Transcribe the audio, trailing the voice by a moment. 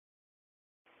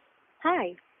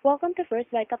Hi, welcome to First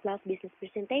Vita Plus Business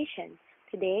Presentation.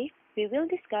 Today, we will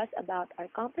discuss about our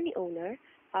company owner,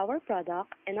 our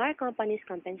product, and our company's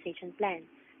compensation plan.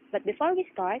 But before we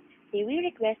start, may we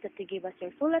request that you give us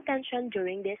your full attention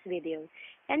during this video.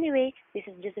 Anyway, this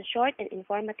is just a short and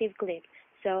informative clip.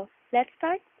 So, let's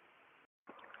start.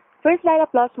 First Vita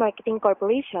Plus Marketing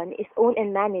Corporation is owned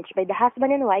and managed by the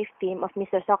husband and wife team of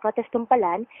Mr. Socrates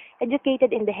Tumpalan,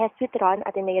 educated in the Jesuit-run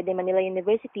Ateneo de Manila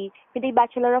University with a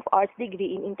Bachelor of Arts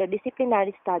degree in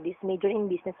Interdisciplinary Studies major in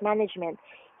Business Management.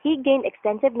 He gained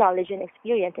extensive knowledge and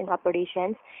experience in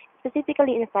operations,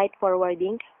 specifically in freight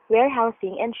forwarding,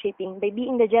 warehousing, and shipping by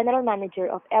being the General Manager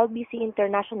of LBC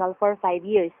International for 5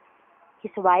 years.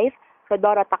 His wife,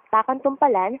 Rodora Taktakan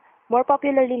Tumpalan, more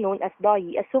popularly known as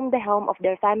Doyi, assumed the helm of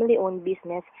their family-owned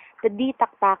business, the D.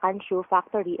 Taktakan Shoe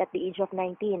Factory, at the age of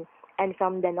 19, and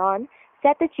from then on,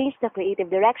 set to change the creative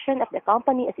direction of the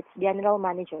company as its general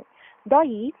manager.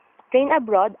 Doyi trained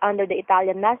abroad under the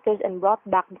Italian masters and brought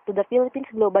back to the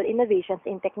Philippines global innovations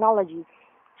in technology.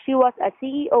 She was a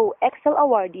CEO Excel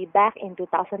awardee back in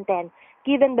 2010,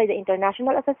 given by the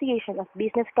International Association of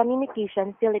Business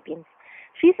Communication Philippines.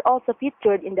 She is also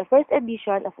featured in the first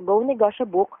edition of Go Negosyo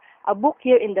Book, a book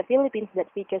here in the Philippines that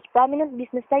features prominent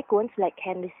business tycoons like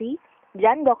Henry C.,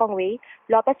 John Gokongwei,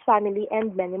 Lopez family,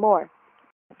 and many more.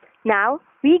 Now,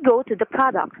 we go to the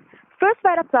product. First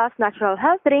Vita Plus Natural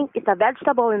Health Drink is a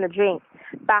vegetable in a drink,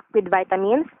 packed with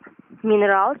vitamins,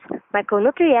 minerals,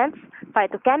 micronutrients,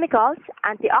 phytochemicals,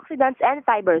 antioxidants, and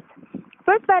fibers.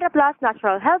 First Vita Plus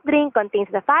Natural Health Drink contains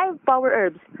the 5 power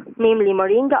herbs, namely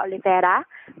Moringa oleifera,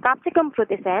 Capsicum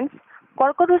frutescens,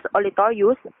 Corcorus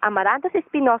olitorius, Amaranthus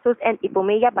spinosus, and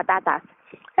Ipomoea batatas.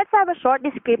 Let's have a short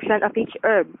description of each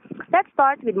herb. Let's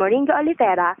start with Moringa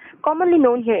oleifera, commonly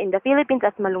known here in the Philippines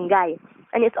as malunggay,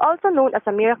 and it's also known as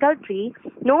a miracle tree,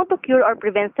 known to cure or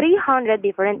prevent 300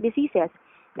 different diseases.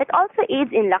 It also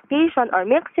aids in lactation or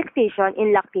milk secretion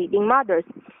in lactating mothers.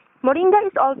 Moringa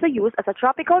is also used as a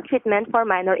tropical treatment for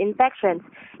minor infections,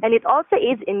 and it also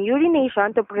aids in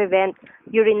urination to prevent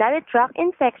urinary tract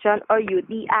infection or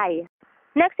UTI.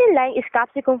 Next in line is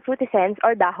Capsicum frutescens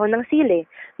or dahon ng sili.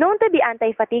 Known to be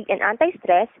anti-fatigue and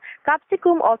anti-stress,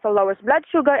 capsicum also lowers blood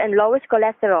sugar and lowers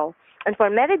cholesterol. And for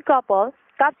married couple,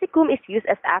 capsicum is used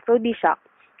as aphrodisiac.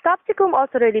 Capsicum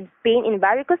also relieves pain in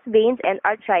varicose veins and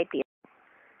arthritis.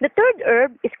 The third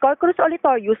herb is Corcorus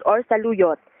olitorius or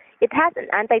saluyot. It has an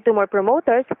anti-tumor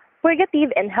promoters,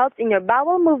 purgative, and helps in your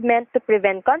bowel movement to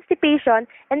prevent constipation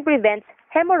and prevents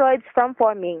hemorrhoids from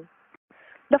forming.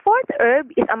 The fourth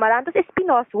herb is Amaranthus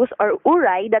spinosus or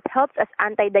uray that helps as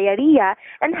anti-diarrhea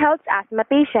and helps asthma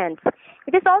patients.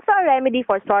 It is also a remedy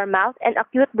for sore mouth and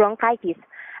acute bronchitis.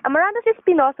 Amaranthus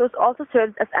spinosus also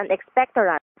serves as an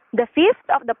expectorant. The fifth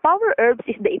of the power herbs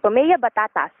is the Ipomoea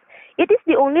batatas. It is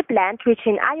the only plant rich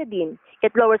in iodine.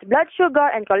 It lowers blood sugar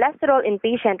and cholesterol in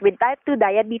patients with type 2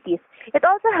 diabetes. It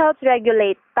also helps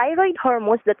regulate thyroid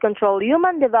hormones that control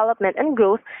human development and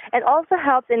growth, and also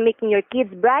helps in making your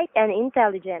kids bright and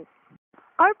intelligent.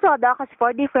 Our product has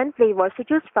 4 different flavors to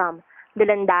choose from.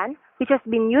 Bilandan, which has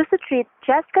been used to treat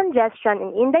chest congestion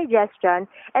and indigestion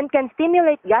and can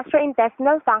stimulate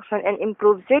gastrointestinal function and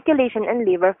improve circulation and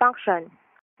liver function.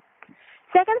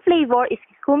 Second flavor is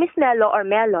Kumis Melo or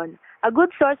melon, a good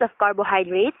source of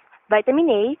carbohydrates, vitamin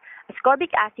A,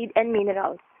 ascorbic acid, and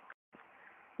minerals.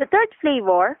 The third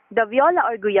flavor, the Viola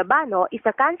or Guyabano, is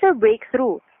a cancer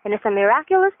breakthrough and is a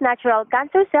miraculous natural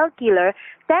cancer cell killer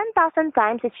 10,000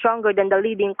 times stronger than the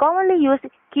leading commonly used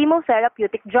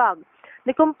chemotherapeutic drug.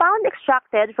 The compound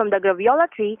extracted from the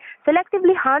graviola tree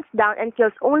selectively hunts down and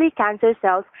kills only cancer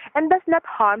cells and does not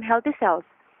harm healthy cells.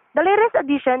 The latest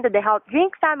addition to the health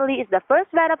drink family is the First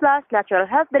Vita Plus Natural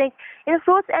Health Drink in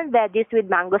fruits and veggies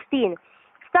with mangosteen.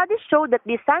 Studies show that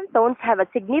these xanthones have a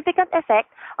significant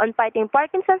effect on fighting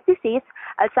Parkinson's disease,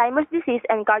 Alzheimer's disease,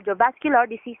 and cardiovascular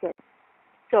diseases.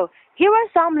 So, here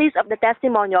are some lists of the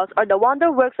testimonials or the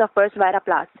wonder works of First Vita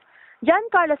Plus. John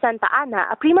Carlos Santa Ana,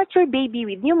 a premature baby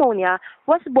with pneumonia,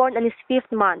 was born on his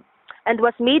 5th month and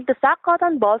was made to suck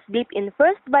cotton balls deep in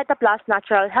First Vita Plus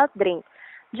Natural Health Drink.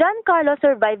 John Carlos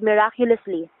survived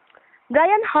miraculously.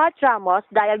 Brian Hart Ramos,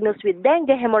 diagnosed with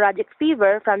dengue hemorrhagic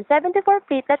fever from 74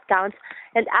 platelet counts,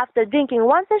 and after drinking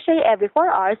one sachet every 4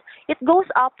 hours, it goes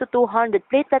up to 200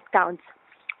 platelet counts.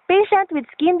 Patient with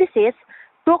skin disease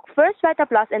took First Vita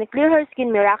Plus and cleared her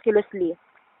skin miraculously.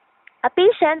 A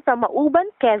patient from Mauban,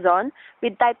 Quezon,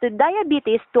 with type 2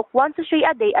 diabetes took one sachet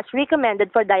a day as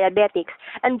recommended for diabetics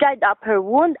and dried up her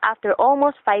wound after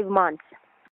almost 5 months.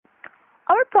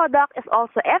 Our product is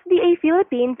also FDA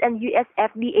Philippines and US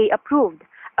FDA approved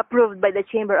by the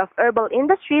Chamber of Herbal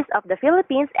Industries of the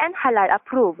Philippines and halal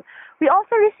approved. We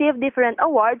also receive different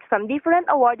awards from different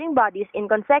awarding bodies in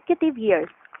consecutive years.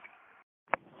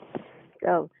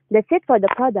 So, that's it for the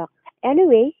product.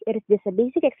 Anyway, it is just a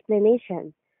basic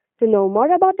explanation. To know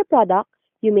more about the product,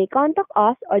 you may contact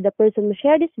us or the person who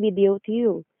shared this video to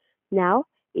you. Now,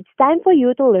 it's time for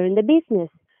you to learn the business.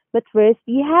 But first,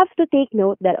 you have to take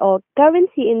note that all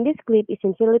currency in this clip is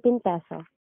in Philippine peso.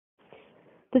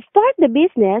 To start the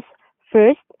business,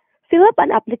 first, fill up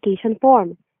an application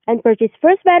form and purchase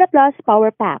First Vita Plus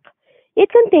Power Pack. It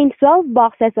contains 12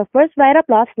 boxes of First Vita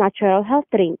Plus Natural Health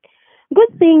Drink.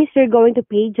 Good thing is you're going to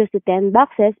pay just the 10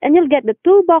 boxes and you'll get the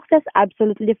 2 boxes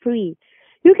absolutely free.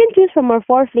 You can choose from our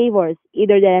 4 flavors,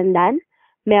 either the Landan,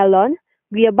 Melon,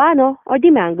 Guayabano, or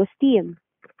the Mango Steam.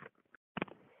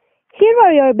 Here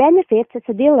are your benefits as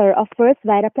a dealer of First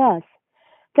Vita Plus.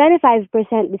 25%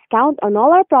 discount on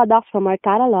all our products from our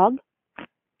catalog,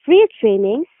 free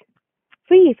trainings,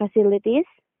 free facilities,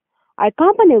 our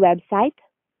company website,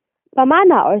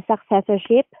 pamana or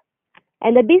successorship,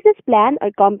 and a business plan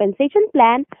or compensation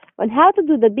plan on how to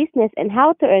do the business and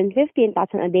how to earn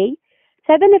 15,000 a day,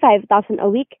 75,000 a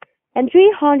week, and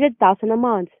 300,000 a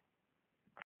month.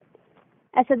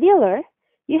 As a dealer,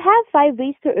 you have 5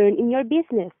 ways to earn in your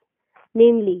business,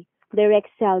 namely direct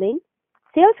selling,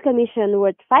 sales commission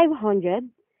worth 500,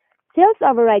 sales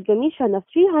override commission of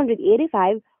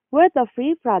 385 worth of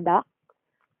free product,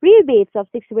 rebates of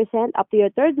 6% up to your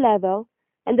third level,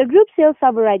 and the group sales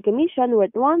override commission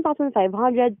worth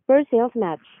 1,500 per sales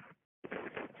match.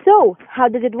 So, how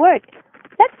does it work?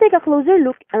 Let's take a closer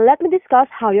look and let me discuss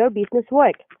how your business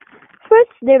works.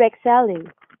 First, direct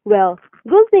selling. Well,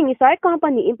 good thing is our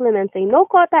company implements a no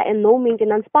quota and no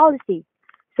maintenance policy.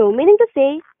 So, meaning to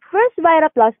say, First Vita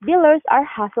Plus dealers are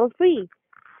hassle-free.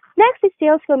 Next is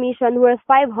sales commission worth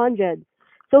 500.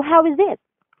 So, how is it?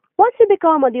 Once you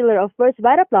become a dealer of First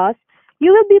Vita Plus,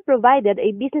 you will be provided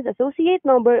a business associate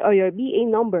number or your BA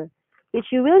number, which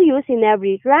you will use in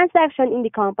every transaction in the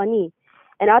company.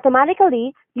 And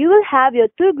automatically, you will have your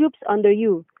 2 groups under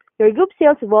you, your Group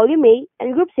Sales Volume A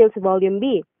and Group Sales Volume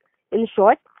B. In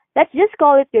short, let's just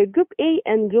call it your Group A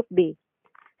and Group B.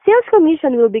 Sales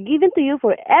commission will be given to you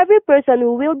for every person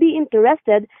who will be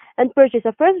interested and purchase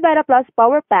a First Vita Plus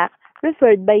Power Pack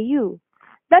referred by you.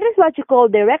 That is what you call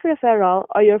direct referral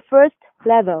or your first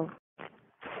level.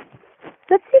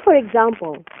 Let's see, for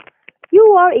example, you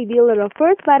are a dealer of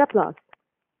First Vita Plus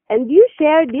and you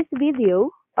share this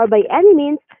video or by any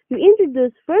means you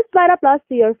introduce First Vita Plus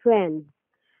to your friends.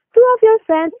 2 of your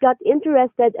friends got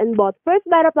interested and bought First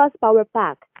Vita Plus Power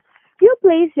Pack. You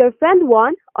place your friend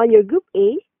 1 on your Group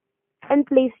A and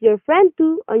place your friend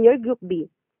 2 on your Group B.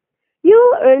 You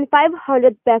will earn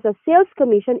 500 pesos sales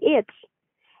commission each.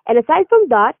 And aside from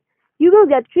that, you will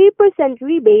get 3%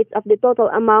 rebates of the total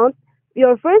amount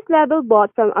your first level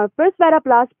bought from our First Vita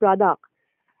Plus product.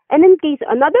 And in case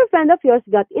another friend of yours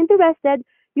got interested,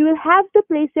 you will have to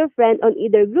place your friend on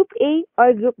either Group A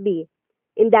or Group B.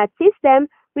 In that system,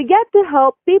 we get to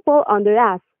help people under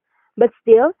us. But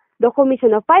still, the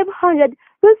commission of 500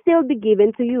 will still be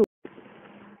given to you.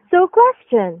 So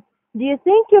question, do you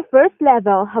think your first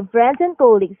level have friends and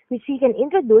colleagues which you can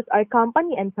introduce our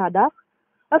company and product?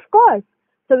 Of course.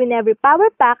 So in every power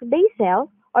pack they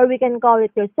sell, or we can call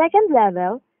it your second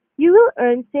level, you will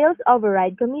earn sales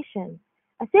override commission.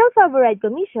 A sales override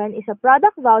commission is a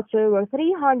product voucher worth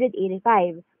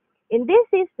 385. In this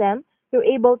system, you're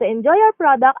able to enjoy your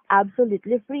product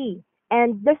absolutely free.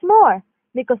 And there's more,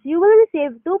 because you will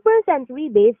receive 2%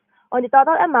 rebates on the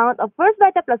total amount of First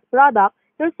Vita Plus product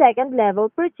your second level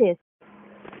purchase.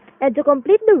 And to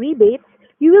complete the rebates,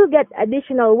 you will get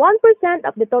additional 1%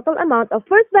 of the total amount of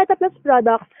First Vita Plus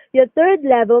product your third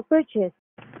level purchase.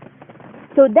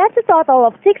 So that's a total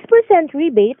of 6%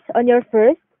 rebates on your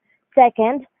first,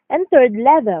 second, and third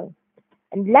level.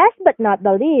 And last but not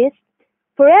the least,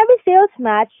 for every sales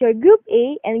match your Group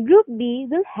A and Group B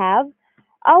will have,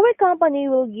 our company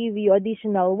will give you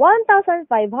additional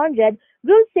 1,500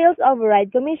 group sales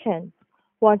override commission.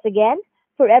 Once again,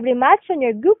 for every match on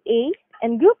your Group A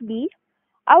and Group B,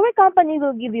 our company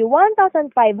will give you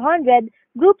 1,500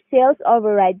 group sales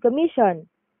override commission.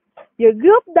 Your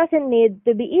group doesn't need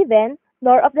to be even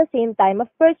nor of the same time of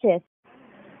purchase.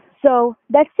 So,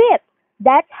 that's it.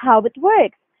 That's how it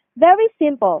works. Very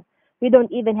simple. We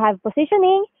don't even have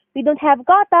positioning, we don't have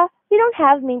quota, we don't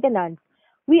have maintenance.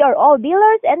 We are all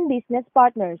dealers and business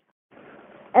partners.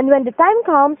 And when the time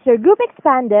comes, your group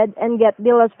expanded and get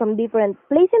dealers from different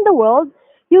places in the world,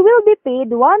 you will be paid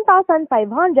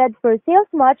 1,500 per sales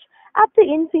match up to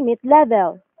infinite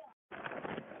level.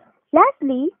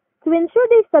 Lastly, to ensure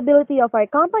the stability of our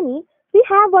company, we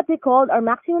have what we call our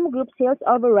maximum group sales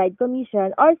override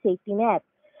commission or safety net.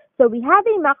 So we have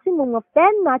a maximum of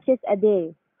 10 matches a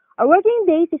day. Our working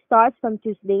days starts from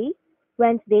Tuesday,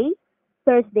 Wednesday,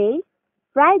 Thursday,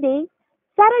 Friday,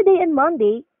 Saturday, and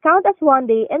Monday count as one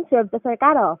day and serves as our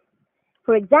cutoff.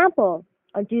 For example,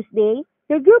 on Tuesday,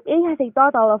 your Group A has a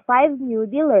total of 5 new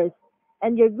dealers,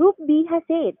 and your Group B has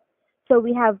 8. So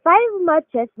we have 5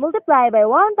 matches multiplied by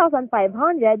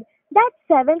 1,500, that's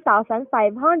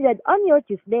 7,500 on your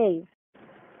Tuesday.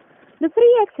 The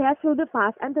 3 excess will be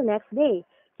passed on the next day.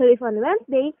 So if on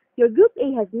Wednesday, your Group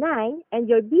A has 9 and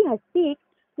your B has 6,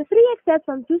 the 3 excess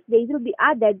from Tuesday will be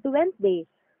added to Wednesday.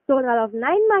 So a total of 9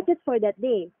 matches for that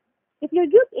day. If your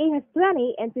Group A has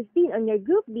 20 and 15 on your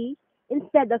Group B,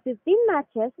 instead of 15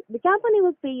 matches, the company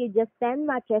will pay you just 10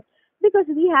 matches because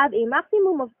we have a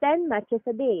maximum of 10 matches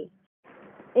a day.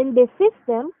 In this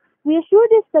system, we assure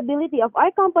the stability of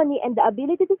our company and the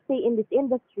ability to stay in this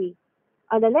industry.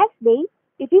 On the next day,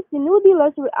 if 50 new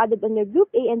dealers were added on your Group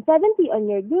A and 70 on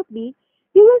your Group B,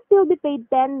 you will still be paid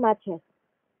 10 matches.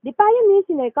 The pioneers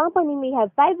in your company may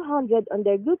have 500 on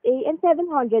their Group A and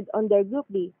 700 on their Group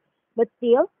B, but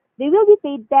still, they will be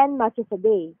paid 10 matches a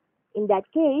day. In that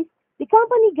case, the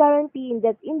company guarantees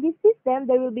that in this system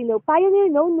there will be no pioneer,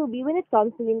 no newbie when it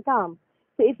comes to income.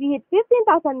 So if you hit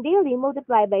 15,000 daily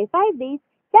multiplied by 5 days,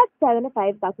 that's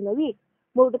 75,000 a week.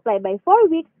 Multiplied by 4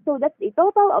 weeks, so that's a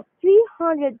total of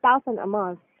 300,000 a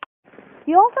month.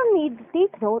 You also need to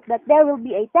take note that there will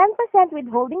be a 10%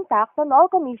 withholding tax on all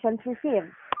commissions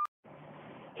received.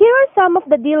 Here are some of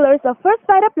the dealers of First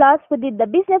Vita Plus who did the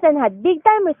business and had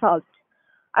big-time results.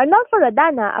 Arnold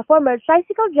Floradana, a former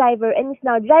tricycle driver and is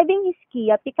now driving his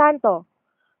Kia Picanto.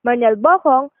 Marnel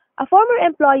Bocong, a former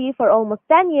employee for almost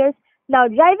 10 years, now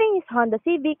driving his Honda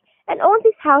Civic and owns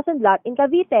his house and lot in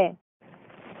Cavite.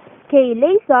 Kay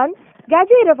Layson,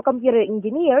 graduate of a computer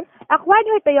engineer, acquired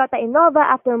her Toyota Innova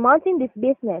after months in this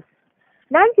business.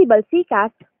 Nancy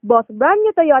Balsicas bought brand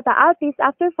new Toyota Altis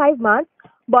after 5 months,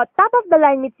 bought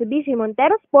top-of-the-line Mitsubishi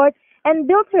Montero Sport, and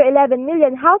built her 11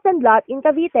 million house and lot in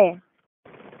Cavite.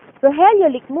 Rogelio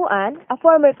Licmuan, a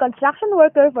former construction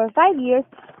worker for 5 years,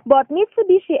 bought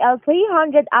Mitsubishi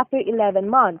L300 after 11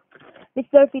 months.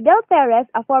 Mr. Fidel Perez,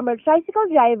 a former tricycle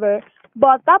driver,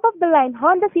 bought top-of-the-line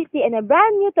Honda City and a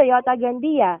brand new Toyota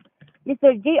Grandia.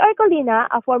 Mr. J.R. Colina,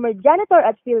 a former janitor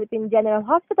at Philippine General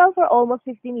Hospital for almost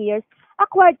 15 years,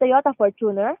 acquired Toyota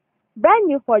Fortuner, brand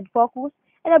new Ford Focus,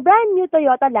 and a brand new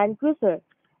Toyota Land Cruiser.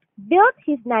 Built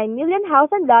his 9 million house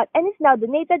and lot and is now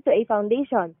donated to a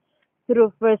foundation.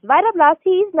 Through First Vita Plus,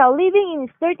 he is now living in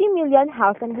his 30 million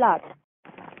house and lot.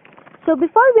 So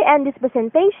before we end this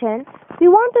presentation, we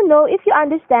want to know if you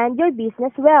understand your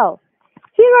business well.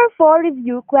 Here are 4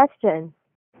 review questions.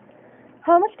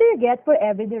 How much do you get for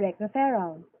every direct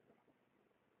referral?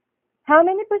 How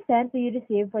many % do you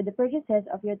receive for the purchases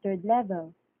of your third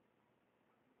level?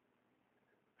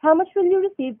 How much will you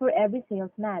receive for every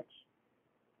sales match?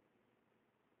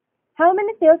 How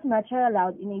many sales matches are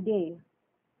allowed in a day?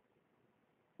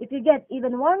 If you get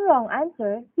even one wrong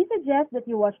answer, we suggest that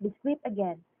you watch this clip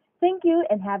again. Thank you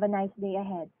and have a nice day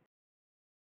ahead.